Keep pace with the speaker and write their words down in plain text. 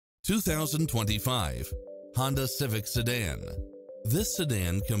2025 Honda Civic Sedan. This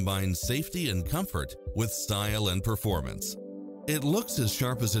sedan combines safety and comfort with style and performance. It looks as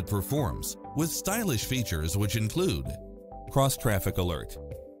sharp as it performs, with stylish features which include cross-traffic alert,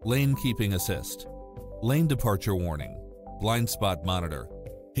 lane keeping assist, lane departure warning, blind spot monitor,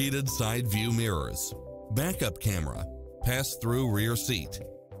 heated side view mirrors, backup camera, pass-through rear seat,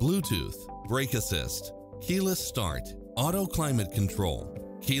 Bluetooth, brake assist, keyless start, auto climate control,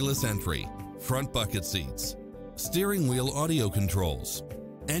 keyless entry, front bucket seats, steering wheel audio controls,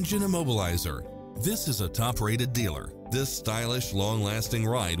 engine immobilizer. This is a top-rated dealer. This stylish, long-lasting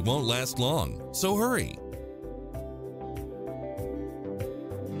ride won't last long, so hurry!